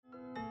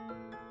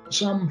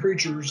some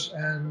preachers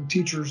and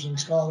teachers and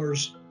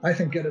scholars, I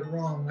think, get it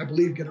wrong. I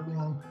believe get it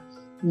wrong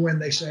when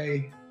they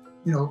say,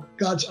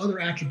 God's other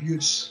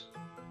attributes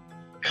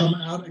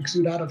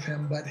exude out of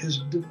him, but his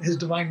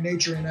divine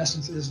nature in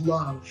essence is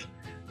love.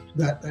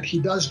 That he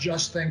does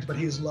just things, but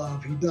he is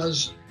love. He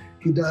does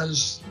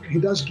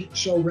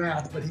show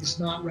wrath, but he's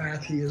not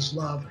wrath. He is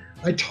love.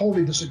 I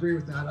totally disagree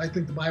with that. I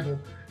think the Bible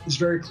is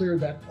very clear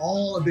that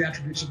all of the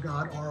attributes of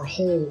God are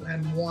whole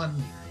and one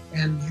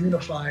and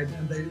unified,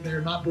 and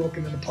they're not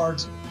broken into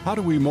parts. How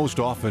do we most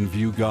often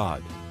view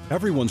God?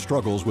 Everyone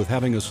struggles with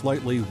having a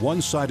slightly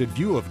one-sided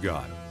view of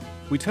God.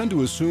 We tend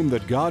to assume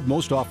that God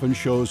most often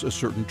shows a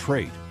certain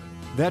trait.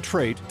 That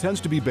trait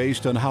tends to be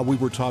based on how we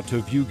were taught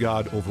to view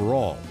God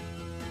overall.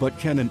 But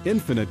can an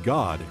infinite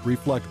God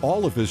reflect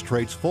all of his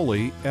traits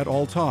fully at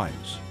all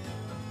times?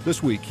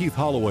 This week, Keith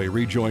Holloway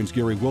rejoins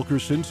Gary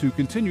Wilkerson to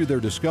continue their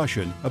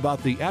discussion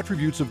about the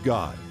attributes of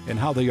God and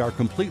how they are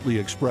completely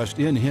expressed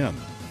in him.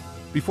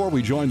 Before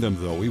we join them,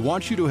 though, we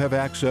want you to have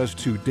access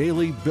to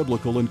daily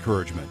biblical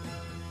encouragement.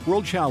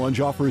 World Challenge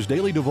offers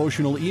daily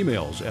devotional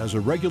emails as a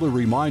regular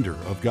reminder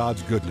of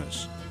God's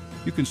goodness.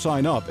 You can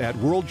sign up at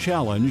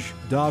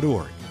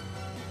worldchallenge.org.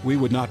 We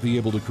would not be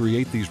able to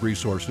create these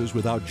resources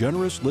without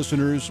generous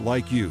listeners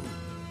like you.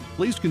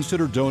 Please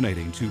consider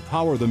donating to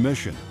power the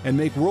mission and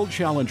make World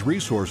Challenge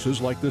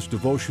resources like this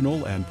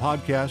devotional and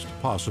podcast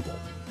possible.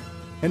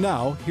 And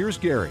now, here's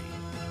Gary.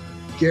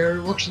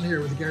 Gary Wilkerson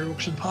here with the Gary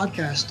Wilkerson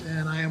Podcast,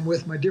 and I am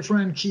with my dear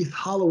friend Keith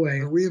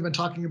Holloway. We have been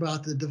talking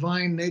about the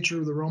divine nature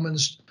of the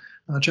Romans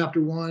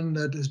chapter 1,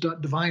 that is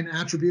divine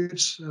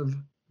attributes have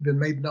been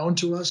made known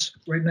to us.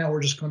 Right now,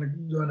 we're just going to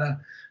do a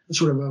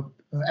sort of a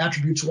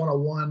attributes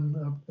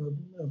 101,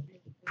 a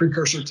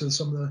precursor to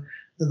some of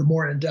the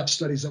more in-depth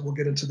studies that we'll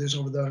get into these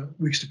over the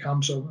weeks to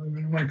come. So I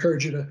want to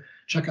encourage you to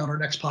check out our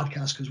next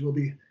podcast, because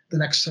the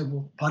next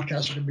several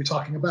podcasts are going to be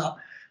talking about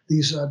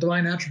these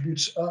divine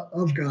attributes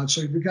of God.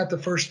 So we've got the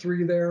first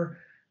three there,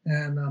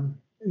 and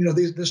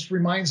this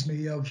reminds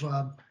me of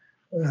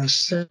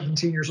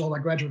 17 years old. I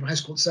graduated from high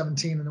school at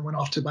 17, and then went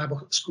off to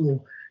Bible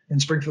school in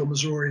Springfield,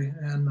 Missouri,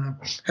 and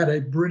had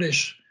a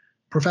British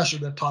professor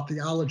that taught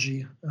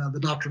theology, the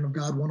Doctrine of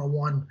God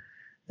 101.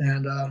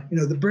 And,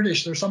 the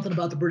British, there's something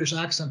about the British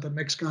accent that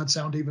makes God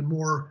sound even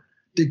more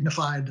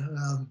dignified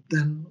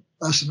than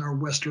us in our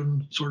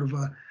Western sort of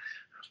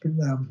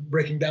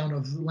breaking down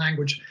of the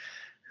language.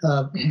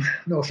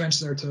 No offense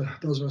there to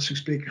those of us who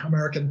speak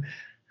American.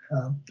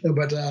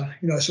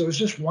 So it's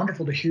just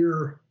wonderful to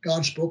hear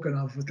God spoken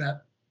of with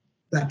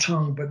that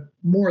tongue. But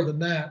more than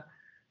that,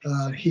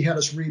 he had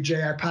us read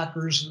J.I.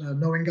 Packer's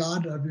Knowing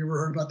God. Have you ever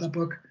heard about that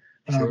book?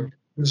 Sure.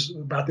 It was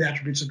about the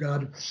attributes of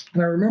God.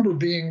 And I remember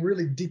being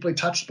really deeply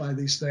touched by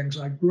these things.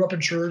 I grew up in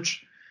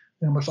church.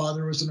 My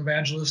father was an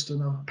evangelist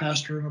and a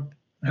pastor, and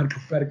had a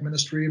prophetic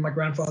ministry. And my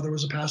grandfather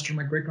was a pastor,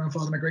 my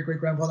great-grandfather, my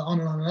great-great-grandfather, on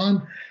and on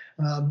and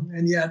on.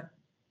 And yet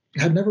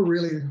had never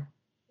really,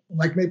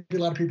 like maybe a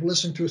lot of people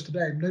listening to us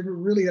today, never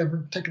really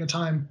ever taken the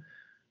time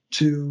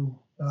to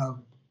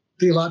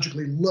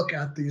theologically look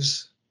at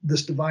this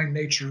divine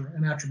nature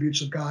and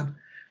attributes of God.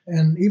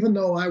 And even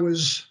though I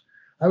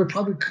would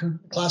probably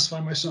classify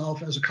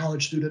myself as a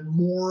college student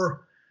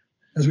more,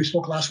 as we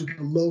spoke last week,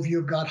 a low view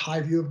of God,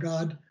 high view of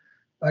God.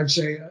 I'd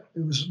say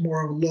it was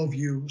more of a low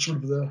view, sort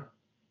of the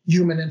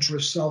human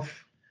interest,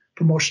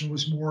 self-promotion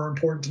was more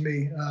important to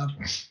me.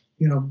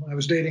 I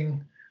was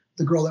dating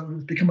the girl that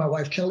would become my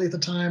wife, Kelly, at the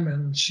time,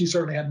 and she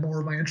certainly had more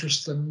of my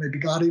interests than maybe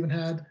God even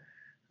had.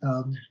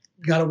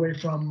 Got away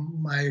from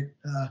my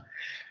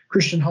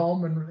Christian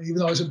home, and even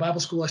though I was in Bible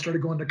school, I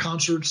started going to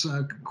concerts,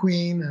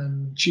 Queen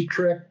and Cheap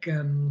Trick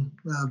and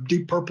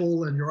Deep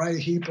Purple and Uriah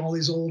Heep, all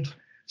these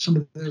some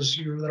of those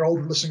that are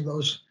older listening to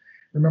those,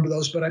 remember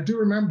those. But I do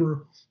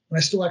remember, and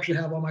I still actually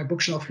have on my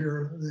bookshelf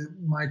here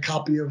my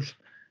copy of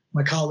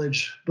my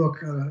college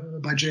book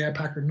by J.I.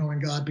 Packer, Knowing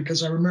God,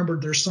 because I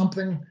remembered there's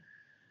something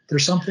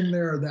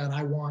there that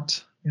I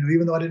want.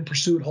 Even though I didn't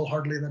pursue it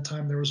wholeheartedly at that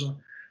time, there was a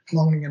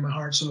longing in my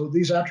heart. So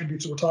these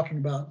attributes that we're talking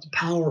about, the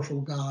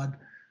powerful God,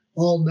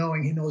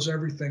 all-knowing, he knows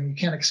everything. You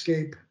can't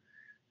escape.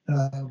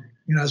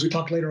 As we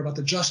talk later about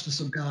the justice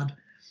of God,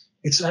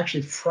 it's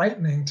actually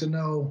frightening to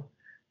know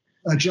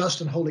a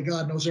just and holy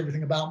God knows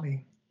everything about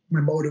me, my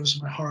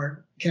motives, my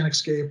heart. Can't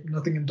escape.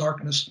 Nothing in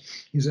darkness.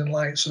 He's in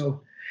light.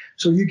 So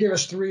you give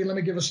us three. Let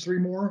me give us three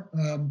more.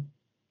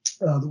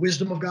 The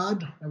wisdom of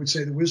God. I would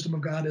say the wisdom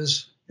of God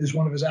is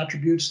one of his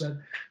attributes, that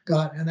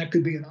God, and that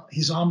could be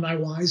he's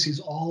omni-wise. He's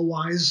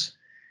all-wise.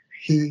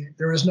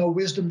 There is no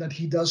wisdom that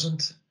he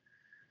doesn't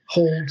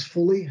hold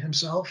fully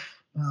himself.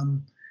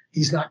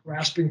 He's not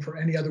grasping for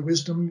any other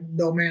wisdom.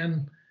 No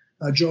man,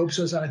 Job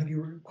says that. I think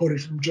you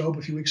quoted from Job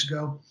a few weeks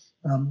ago.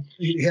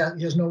 He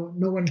has no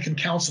one can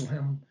counsel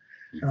him.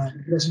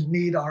 He doesn't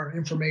need our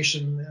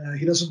information.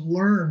 He doesn't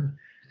learn.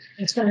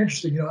 It's kind of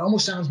interesting. It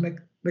almost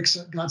makes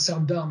God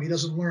sound dumb. He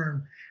doesn't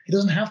learn. He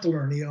doesn't have to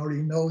learn. He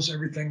already knows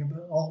everything.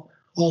 All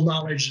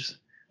knowledge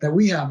that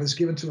we have is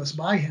given to us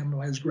by him,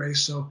 by his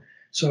grace.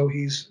 So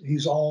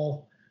he's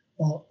all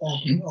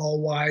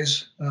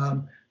wise.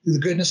 The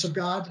goodness of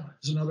God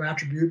is another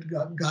attribute.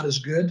 God is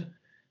good.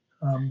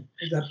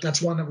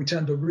 That's one that we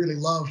tend to really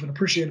love and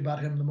appreciate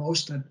about him the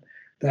most,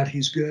 that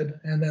he's good.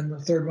 And then the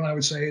third one I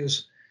would say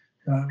is,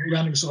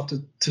 rounding us off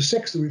to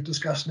six that we've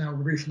discussed now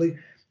briefly,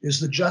 is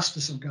the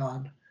justice of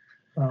God.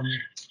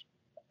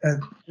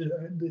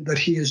 That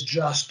he is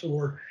just,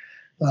 or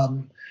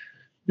the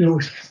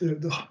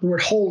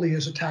word holy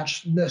is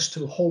attachedness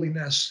to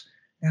holiness.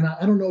 And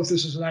I don't know if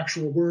this is an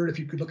actual word, if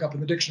you could look up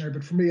in the dictionary,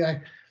 but for me,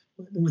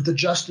 with the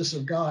justice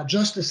of God,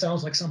 justice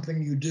sounds like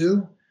something you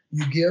do,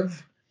 you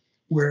give,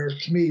 where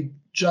to me,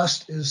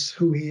 just is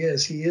who he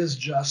is. He is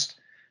just.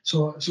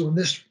 So on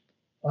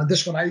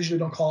this one, I usually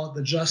don't call it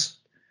the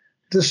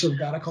justice of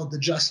God. I call it the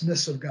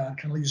justness of God,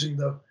 kind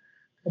of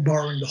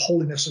borrowing the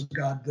holiness of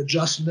God, the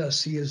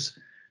justness. He is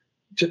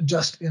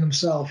just in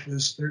himself.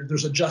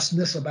 There's a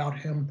justness about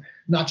him,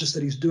 not just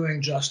that he's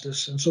doing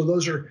justice. And so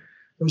those are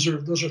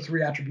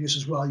three attributes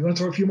as well. You want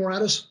to throw a few more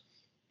at us?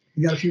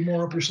 You got a few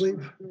more up your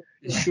sleeve?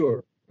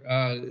 Sure.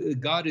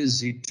 God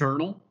is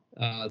eternal.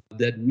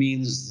 That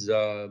means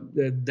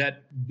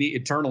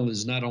eternal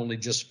is not only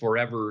just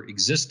forever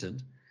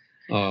existent,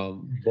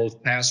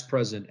 both past,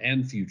 present,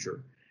 and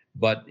future,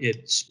 but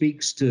it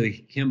speaks to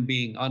him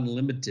being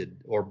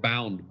unlimited or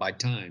bound by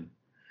time.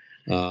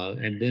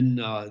 And then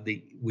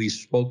we've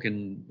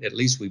spoken, at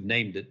least we've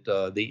named it,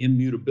 the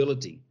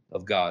immutability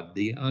of God,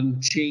 the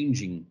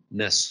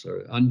unchangingness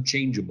or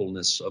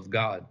unchangeableness of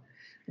God,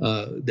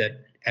 that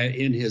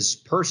in his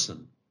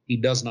person, he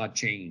does not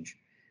change,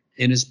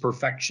 in his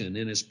perfection,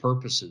 in his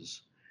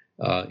purposes,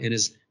 in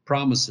his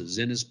promises,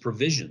 in his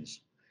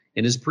provisions,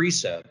 in his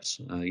precepts.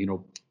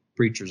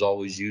 Preachers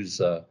always use,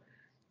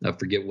 I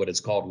forget what it's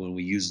called when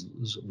we use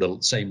the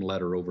same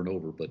letter over and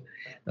over, but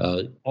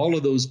all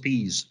of those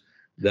P's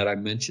that I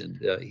mentioned,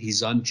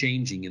 he's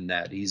unchanging in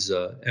that. He's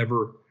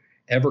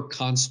ever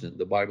constant.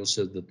 The Bible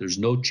says that there's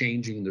no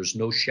changing, there's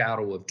no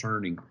shadow of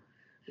turning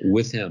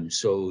with him.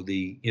 So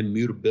the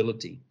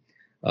immutability.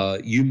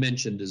 You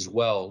mentioned as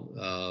well,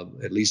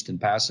 at least in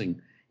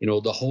passing,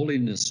 the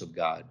holiness of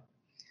God.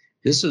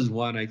 This is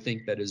one I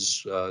think that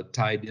is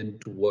tied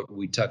into what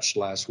we touched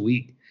last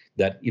week,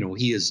 that,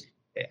 he is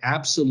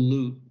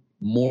absolute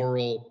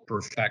moral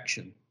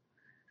perfection.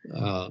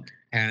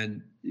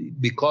 And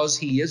because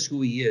he is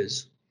who he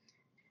is,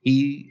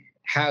 he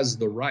has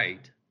the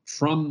right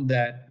from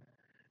that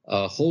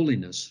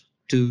holiness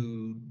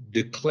to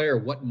declare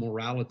what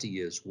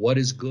morality is, what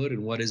is good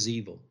and what is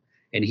evil.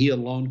 And he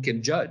alone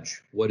can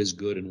judge what is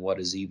good and what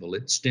is evil.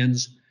 It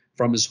stems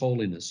from his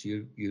holiness.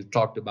 You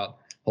talked about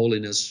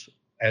holiness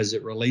as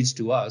it relates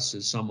to us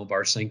as some of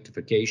our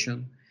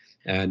sanctification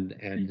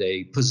and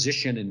a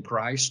position in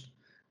Christ,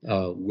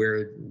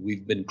 where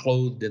we've been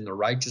clothed in the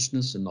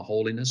righteousness and the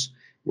holiness.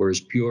 We're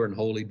as pure and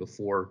holy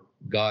before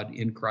God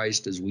in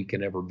Christ as we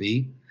can ever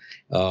be.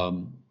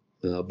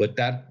 But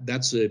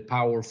that's a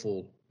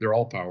powerful, they're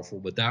all powerful,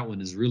 but that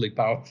one is really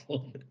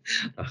powerful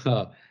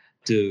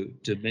to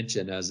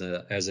mention as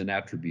an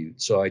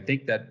attribute. So I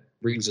think that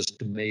brings us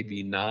to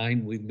maybe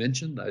 9 we've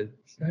mentioned,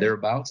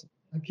 thereabouts.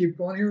 I keep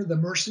going here. The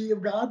mercy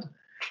of God.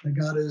 That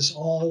God is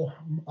all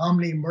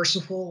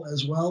omni-merciful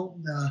as well.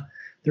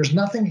 There's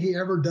nothing he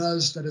ever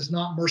does that is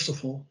not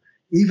merciful.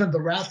 Even the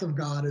wrath of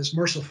God is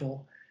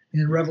merciful.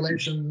 In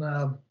Revelation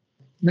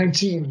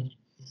 19,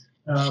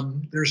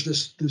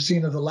 there's the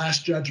scene of the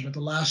last judgment.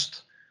 The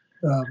last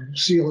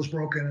seal is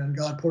broken, and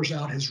God pours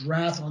out his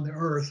wrath on the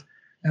earth.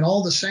 And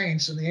all the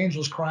saints and the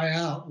angels cry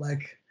out,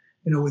 like,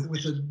 with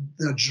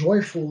the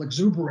joyful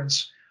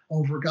exuberance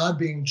over God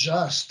being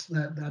just.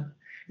 That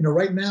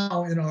right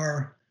now in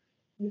our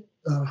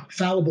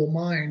fallible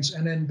minds,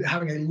 and then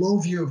having a low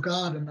view of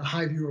God and a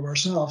high view of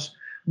ourselves,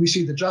 we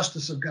see the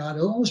justice of God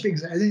almost being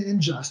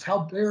unjust.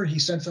 How dare he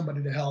send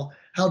somebody to hell?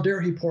 How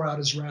dare he pour out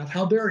his wrath?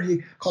 How dare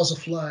he cause a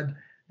flood?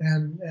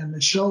 And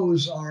it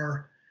shows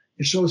our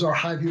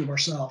high view of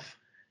ourselves.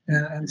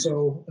 And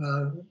so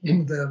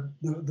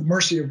the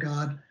mercy of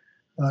God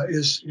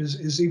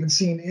is even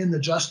seen in the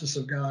justice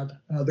of God,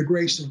 the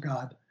grace of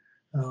God.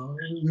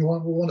 We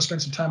want to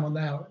spend some time on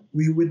that.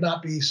 We would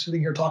not be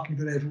sitting here talking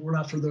today if it were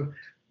not for the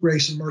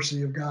grace and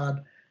mercy of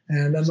God.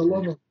 And then the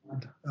love of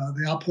God,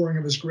 the outpouring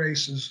of his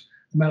grace is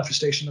the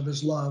manifestation of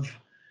his love.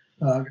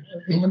 Let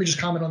me just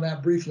comment on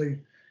that briefly.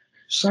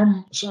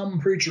 Some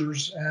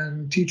preachers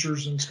and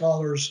teachers and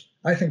scholars,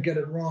 I think, get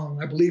it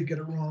wrong. I believe get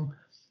it wrong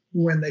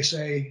when they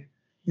say,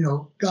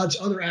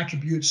 God's other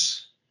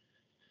attributes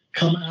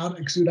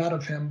exude out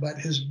of him, but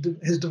his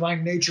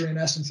divine nature in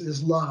essence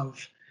is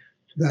love.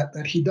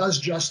 That he does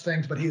just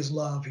things, but he is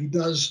love. He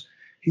does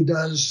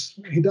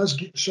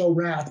show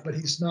wrath, but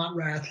he's not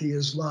wrath. He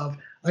is love.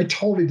 I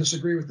totally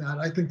disagree with that.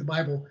 I think the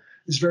Bible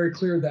is very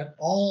clear that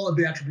all of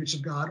the attributes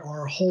of God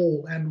are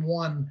whole and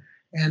one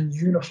and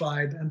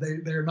unified, and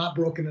they're not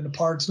broken into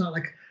parts. It's not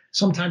like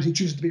sometimes he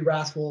chooses to be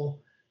wrathful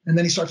and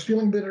then he starts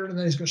feeling bitter and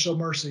then he's going to show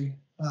mercy.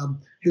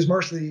 His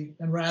mercy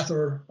and wrath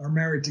are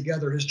married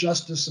together. His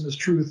justice and his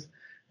truth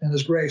and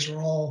his grace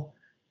are all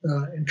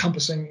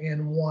encompassing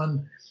in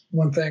one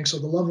thing. So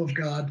the love of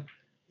God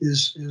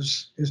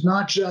is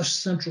not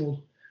just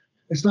central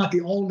it's not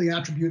the only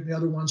attribute, and the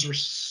other ones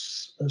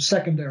are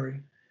secondary.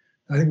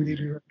 I think we need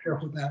to be very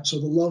careful with that. So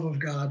the love of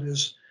God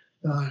is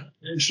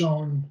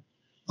shown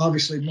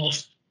obviously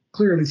most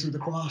clearly through the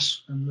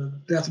cross and the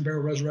death and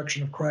burial,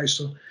 resurrection of Christ.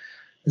 So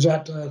is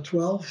that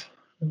 12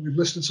 that we've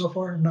listed so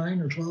far,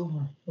 9 or 12?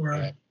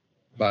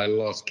 I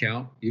lost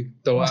count. You can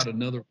throw out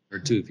another one or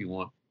two if you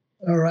want.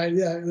 All right,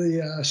 yeah,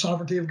 the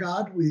sovereignty of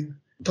God. We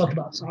talked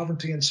about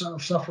sovereignty and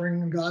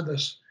suffering in God.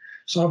 This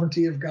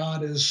sovereignty of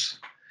God is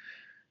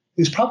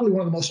probably one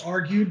of the most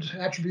argued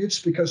attributes,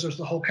 because there's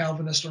the whole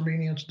Calvinist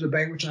Arminian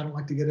debate, which I don't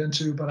like to get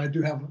into, but I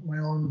do have my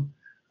own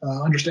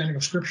understanding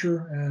of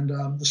Scripture, and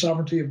the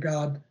sovereignty of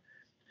God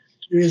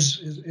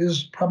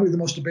is probably the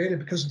most debated,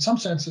 because in some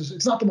senses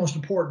it's not the most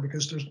important,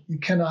 because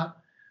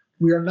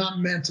we are not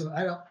meant to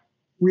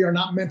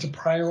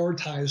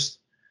prioritize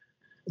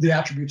the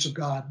attributes of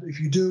God. If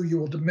you do, you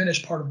will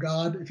diminish part of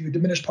God. If you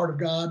diminish part of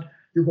God,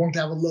 you're going to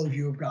have a low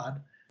view of God.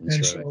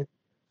 That's right.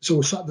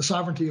 So the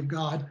sovereignty of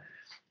God,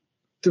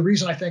 the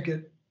reason I think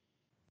it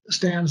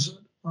stands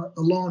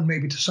alone,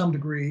 maybe to some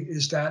degree,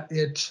 is that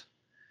it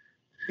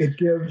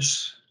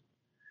gives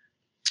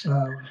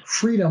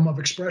freedom of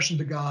expression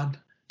to God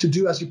to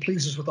do as he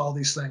pleases with all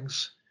these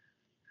things.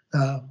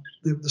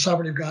 The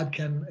sovereignty of God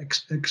can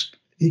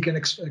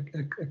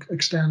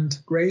extend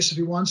grace if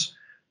he wants,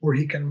 or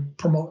he can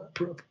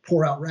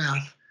pour out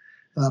wrath.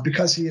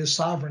 Because he is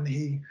sovereign,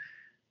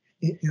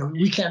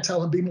 we can't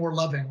tell him be more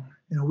loving.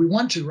 We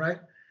want to, right?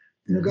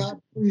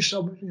 God, please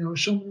show me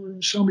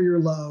your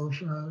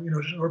love,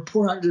 or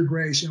pour out your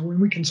grace. When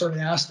we can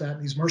certainly ask that,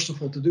 and he's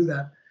merciful to do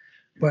that.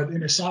 But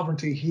in his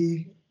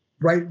sovereignty,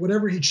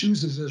 whatever he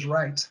chooses is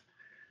right.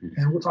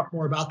 And we'll talk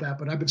more about that.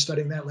 But I've been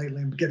studying that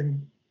lately and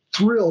getting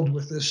thrilled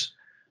with this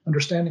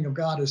understanding of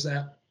God, is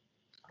that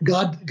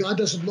God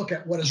doesn't look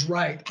at what is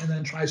right and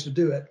then tries to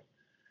do it.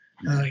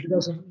 He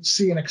doesn't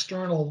see an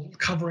external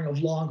covering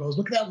of law and goes,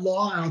 look at that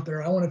law out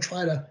there. I want to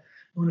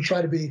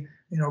try to be,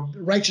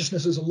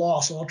 righteousness is a law,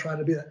 so I'll try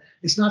to be that.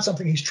 It's not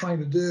something he's trying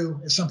to do.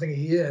 It's something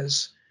he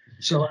is.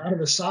 So out of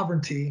his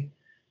sovereignty,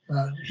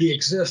 he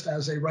exists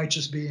as a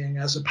righteous being,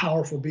 as a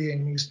powerful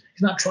being. He's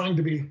not trying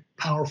to be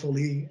powerful.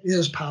 He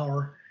is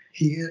power.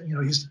 I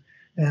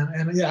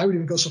would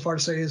even go so far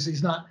to say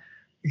he's not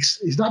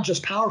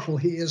just powerful.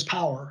 He is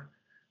power.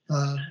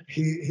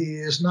 He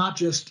is not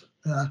just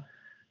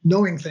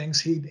knowing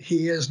things.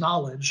 He is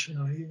knowledge.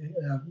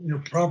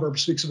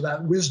 Proverbs speaks of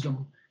that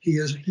wisdom. He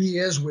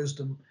is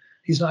wisdom.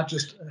 He's not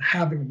just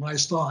having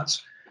wise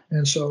thoughts.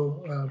 And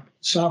so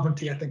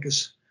sovereignty, I think,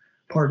 is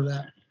part of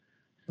that.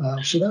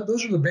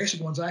 Those are the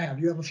basic ones I have.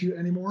 You have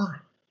any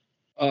more?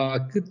 I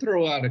could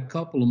throw out a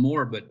couple of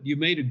more, but you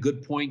made a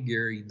good point,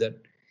 Gary,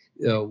 that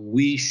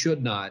we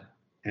should not,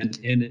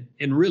 and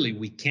really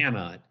we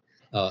cannot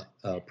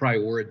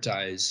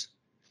prioritize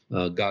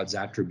God's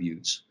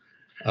attributes.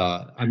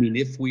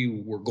 If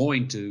we were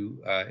going to,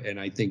 and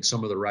I think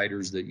some of the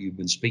writers that you've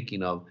been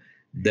speaking of,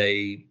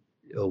 they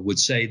would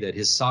say that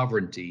his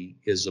sovereignty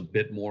is a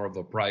bit more of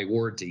a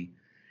priority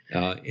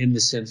in the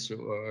sense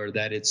or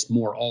that it's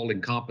more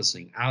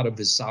all-encompassing. Out of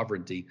his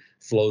sovereignty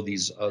flow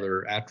these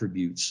other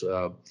attributes.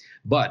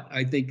 But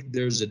I think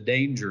there's a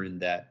danger in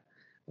that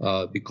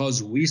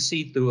because we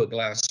see through a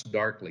glass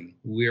darkly.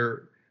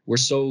 We're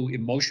so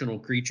emotional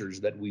creatures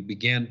that we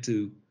begin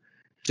to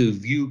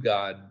view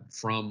God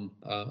from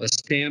a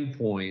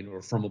standpoint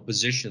or from a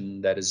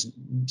position that is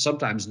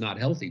sometimes not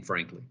healthy,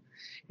 frankly.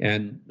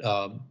 And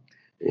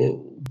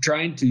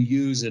trying to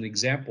use an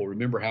example,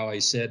 remember how I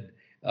said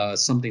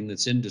something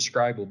that's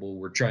indescribable,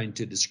 we're trying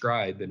to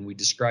describe, and we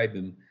describe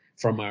him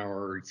from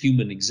our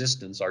human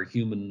existence, our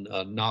human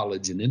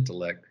knowledge and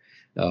intellect.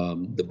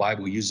 The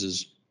Bible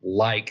uses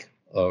like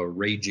a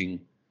raging,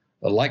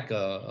 like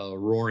a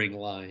roaring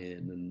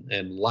lion,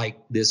 and like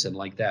this and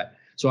like that.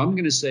 So I'm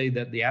going to say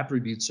that the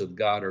attributes of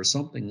God are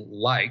something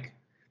like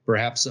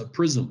perhaps a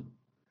prism.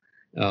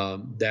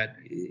 That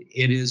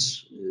it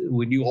is,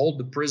 when you hold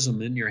the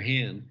prism in your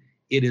hand,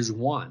 it is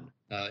one.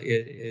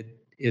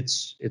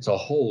 It's a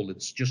whole.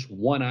 It's just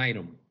one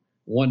item,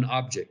 one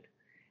object.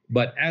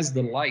 But as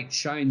the light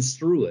shines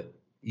through it,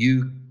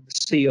 you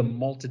see a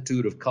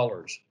multitude of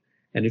colors.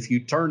 And if you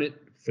turn it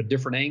for a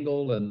different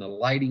angle and the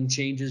lighting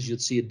changes, you'll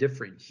see a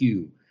different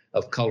hue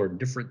of color,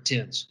 different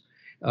tints.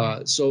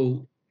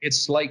 So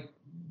it's like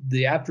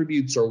the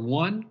attributes are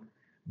one,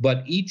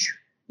 but each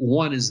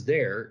one is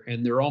there,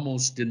 and they're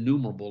almost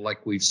innumerable,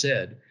 like we've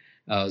said.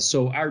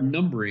 So our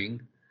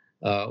numbering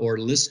or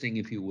listing,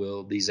 if you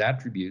will, these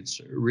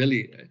attributes,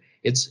 really,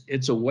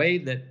 it's a way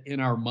that in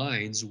our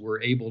minds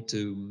we're able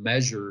to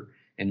measure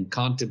and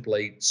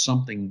contemplate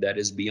something that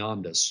is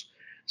beyond us.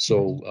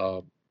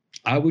 So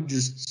I would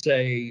just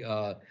say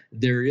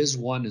there is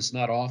one that's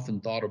not often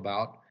thought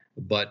about,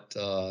 but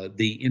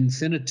the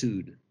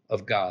infinitude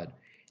of God.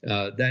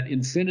 That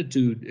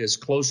infinitude is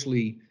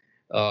closely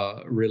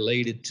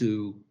related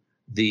to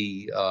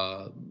the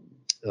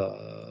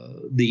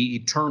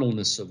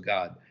eternalness of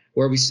God,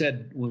 where we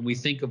said when we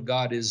think of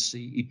God as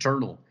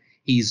eternal,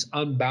 he's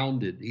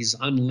unbounded, he's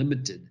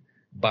unlimited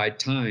by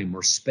time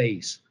or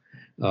space.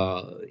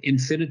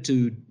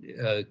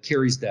 Infinitude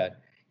carries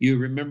that. You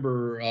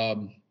remember,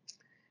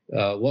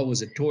 what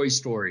was it, Toy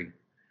Story,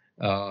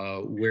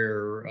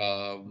 where,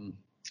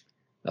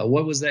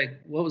 what was that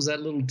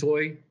little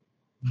toy?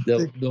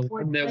 The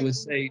one that would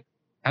say,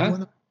 huh?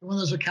 The one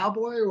that's a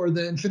cowboy, or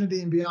the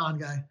Infinity and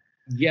Beyond guy?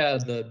 Yeah,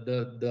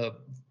 the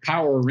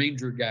Power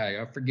Ranger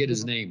guy. I forget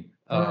his name.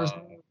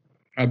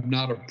 I'm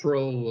not a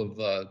pro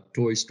of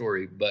Toy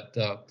Story, but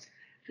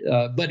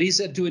he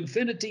said to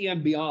infinity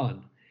and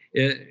beyond.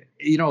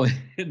 You know,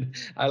 and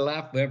I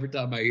laugh every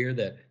time I hear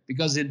that,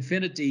 because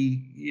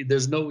infinity,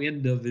 there's no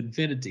end of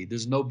infinity.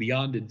 There's no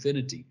beyond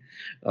infinity.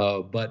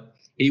 But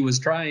he was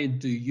trying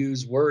to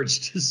use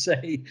words to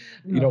say,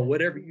 you know,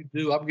 whatever you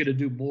do, I'm going to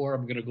do more.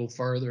 I'm going to go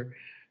further.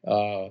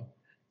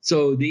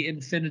 So the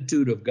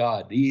infinitude of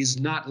God, he is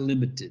not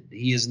limited.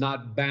 He is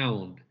not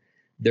bound.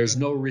 There's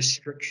no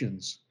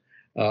restrictions.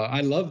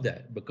 I love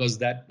that, because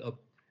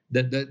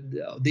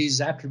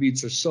these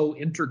attributes are so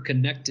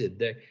interconnected.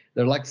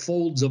 They're like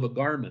folds of a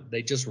garment.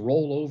 They just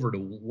roll over to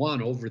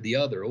one over the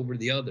other, over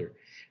the other.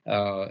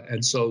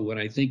 And so when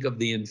I think of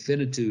the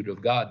infinitude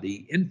of God,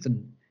 the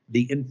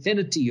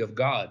infinity of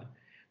God,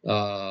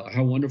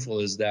 how wonderful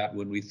is that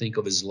when we think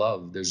of his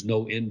love? There's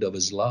no end of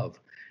his love.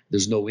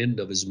 There's no end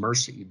of his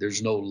mercy.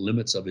 There's no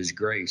limits of his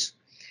grace.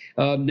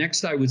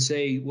 Next, I would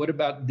say, what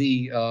about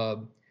the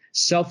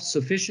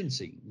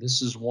self-sufficiency?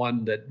 This is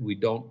one that we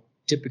don't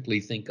typically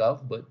think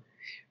of, but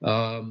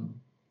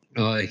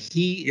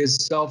he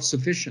is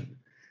self-sufficient.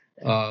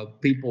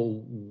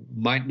 People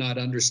might not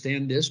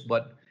understand this,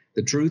 but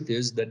the truth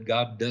is that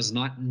God does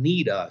not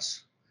need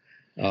us.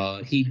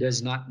 He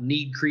does not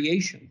need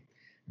creation.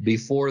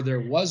 Before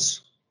there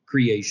was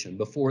creation,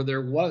 before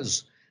there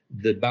was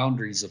the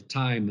boundaries of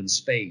time and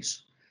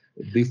space,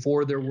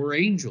 before there were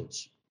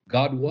angels,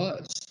 God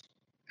was,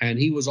 and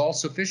he was all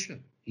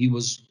sufficient. He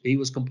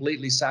was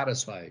completely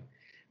satisfied,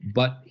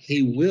 but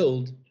he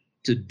willed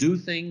to do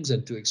things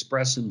and to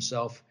express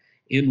himself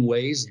in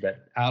ways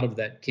that out of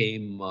that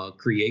came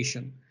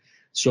creation.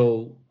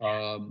 So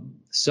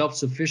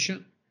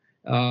self-sufficient.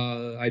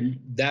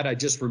 I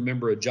just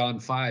remember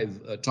John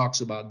 5 talks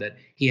about that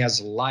he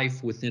has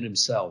life within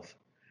himself.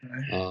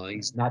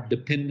 He's not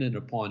dependent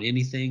upon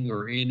anything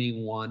or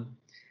anyone.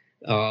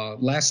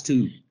 Last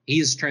two, he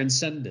is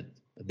transcendent,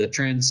 the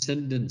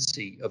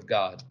transcendency of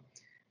God.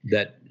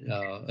 That,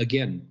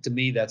 again, to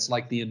me, that's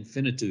like the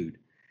infinitude.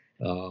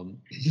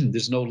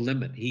 There's no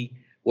limit.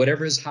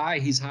 Whatever is high,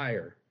 he's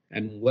higher.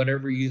 And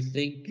whatever you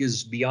think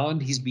is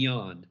beyond, he's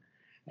beyond.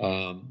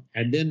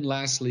 And then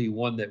lastly,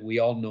 one that we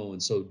all know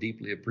and so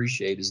deeply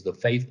appreciate is the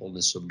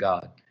faithfulness of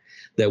God.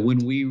 That when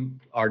we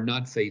are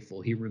not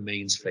faithful, he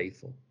remains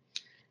faithful.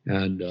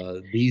 And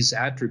these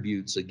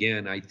attributes,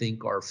 again, I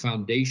think are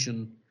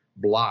foundation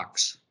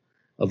blocks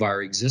of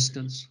our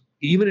existence,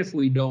 even if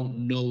we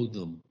don't know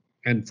them.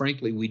 And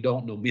frankly, we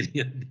don't know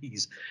many of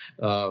these.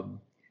 And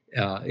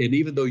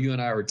even though you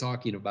and I are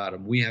talking about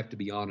them, we have to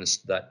be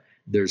honest that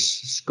there's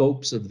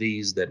scopes of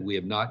these that we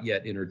have not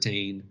yet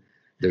entertained.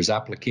 There's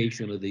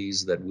application of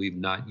these that we've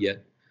not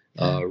yet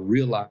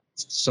realized.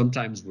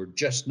 Sometimes we're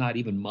just not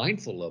even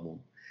mindful of them.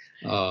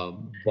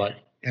 But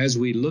as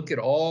we look at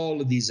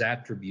all of these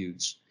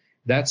attributes,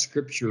 that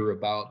scripture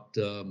about,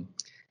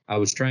 I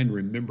was trying to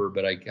remember,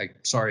 but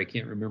sorry, I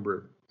can't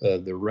remember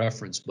the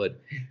reference,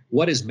 but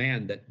what is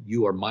man that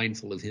you are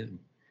mindful of him?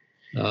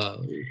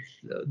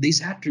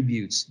 These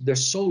attributes, they're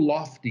so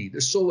lofty,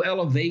 they're so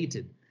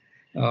elevated,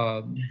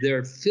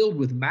 they're filled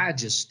with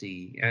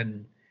majesty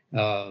and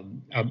a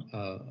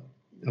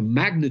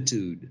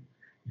magnitude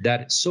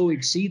that so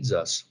exceeds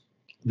us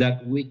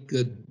that we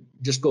could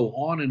just go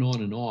on and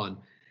on and on,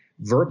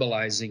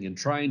 verbalizing and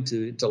trying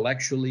to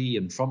intellectually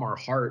and from our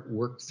heart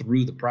work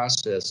through the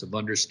process of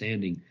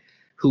understanding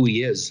who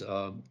he is,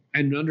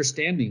 and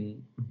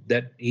understanding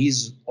that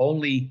he's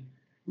only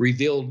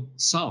revealed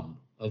some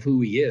of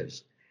who he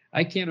is.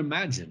 I can't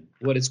imagine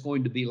what it's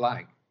going to be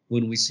like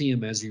when we see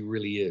him as he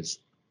really is.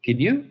 Can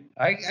you?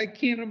 I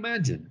can't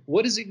imagine.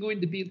 What is it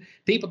going to be?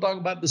 People talk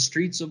about the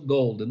streets of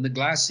gold and the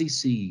glassy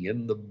sea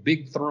and the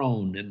big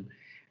throne, and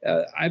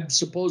I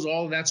suppose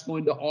all of that's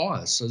going to awe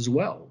us as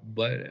well.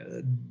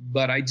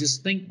 But I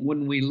just think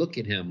when we look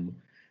at him,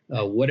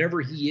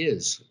 whatever he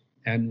is,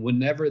 and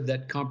whenever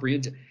that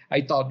comprehension,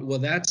 I thought, well,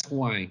 that's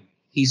why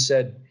he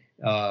said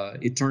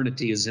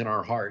eternity is in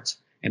our hearts,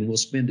 and we'll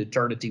spend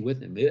eternity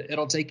with him.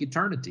 It'll take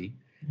eternity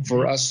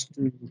for us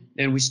to,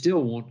 and we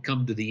still won't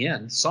come to the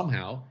end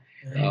somehow,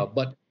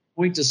 but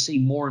going to see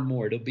more and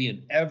more. It'll be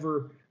an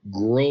ever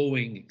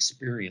growing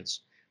experience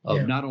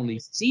of not only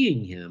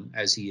seeing him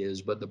as he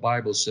is, but the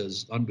Bible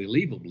says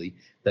unbelievably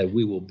that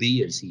we will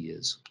be as he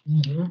is.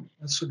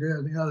 That's so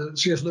good. You know,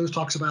 C.S. Lewis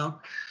talks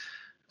about,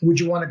 would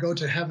you want to go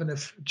to heaven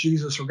if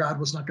Jesus or God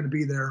was not going to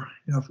be there?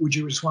 You know, would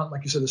you just want,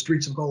 like you said, the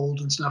streets of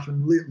gold and stuff?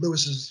 And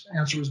Lewis's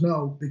answer was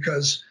no,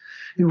 because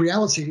in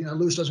reality,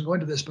 Lewis doesn't go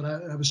into this, but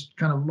I was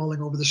kind of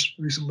mulling over this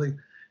recently.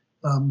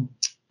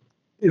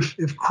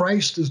 If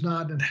Christ is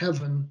not in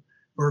heaven,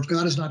 or if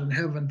God is not in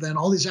heaven, then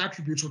all these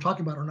attributes we're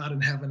talking about are not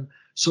in heaven.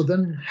 So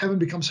then heaven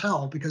becomes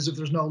hell, because if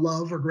there's no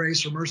love or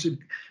grace or mercy,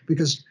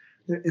 because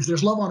if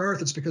there's love on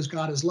earth, it's because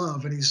God is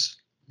love, and he's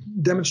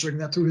demonstrating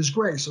that through his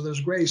grace. So there's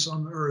grace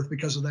on earth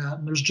because of that,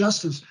 and there's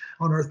justice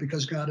on earth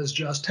because God is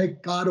just.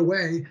 Take God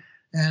away,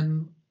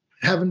 and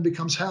heaven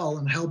becomes hell,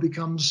 and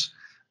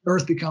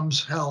earth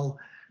becomes hell.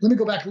 Let me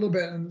go back a little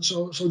bit. And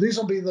so these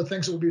will be the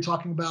things that we'll be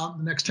talking about in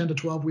the next 10 to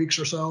 12 weeks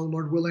or so,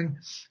 Lord willing.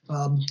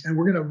 And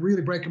we're going to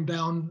really break them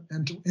down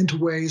into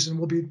ways, and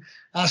we'll be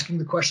asking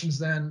the questions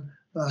then,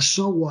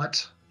 so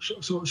what?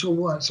 So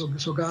what?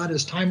 So God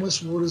is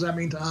timeless. What does that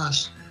mean to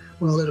us?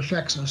 Well, it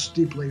affects us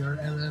deeply.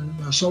 And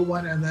then so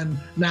what? And then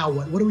now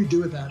what? What do we do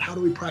with that? How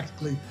do we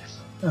practically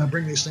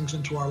bring these things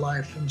into our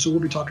life? And so we'll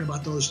be talking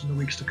about those in the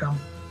weeks to come.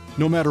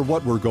 No matter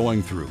what we're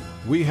going through,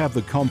 we have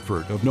the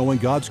comfort of knowing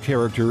God's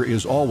character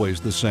is always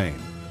the same.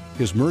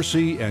 His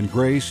mercy and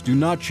grace do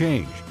not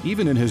change,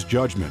 even in His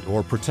judgment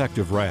or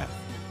protective wrath.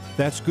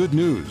 That's good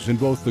news in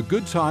both the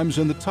good times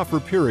and the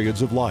tougher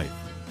periods of life.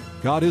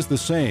 God is the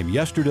same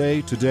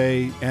yesterday,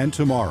 today, and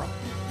tomorrow.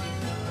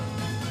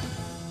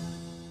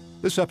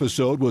 This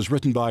episode was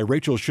written by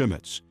Rachel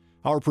Schmitz.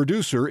 Our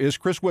producer is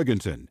Chris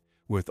Wigginton,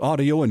 with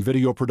audio and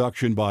video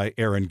production by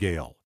Aaron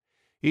Gale.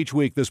 Each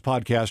week, this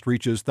podcast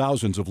reaches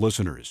thousands of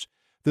listeners.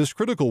 This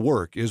critical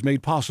work is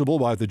made possible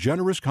by the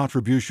generous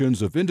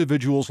contributions of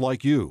individuals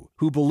like you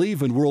who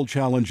believe in World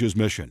Challenge's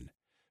mission.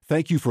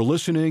 Thank you for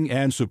listening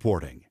and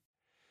supporting.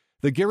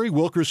 The Gary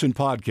Wilkerson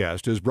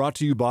Podcast is brought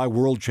to you by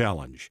World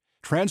Challenge,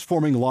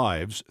 transforming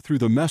lives through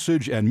the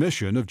message and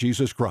mission of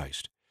Jesus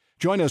Christ.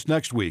 Join us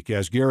next week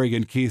as Gary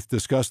and Keith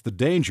discuss the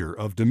danger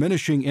of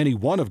diminishing any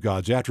one of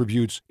God's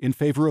attributes in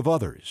favor of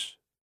others.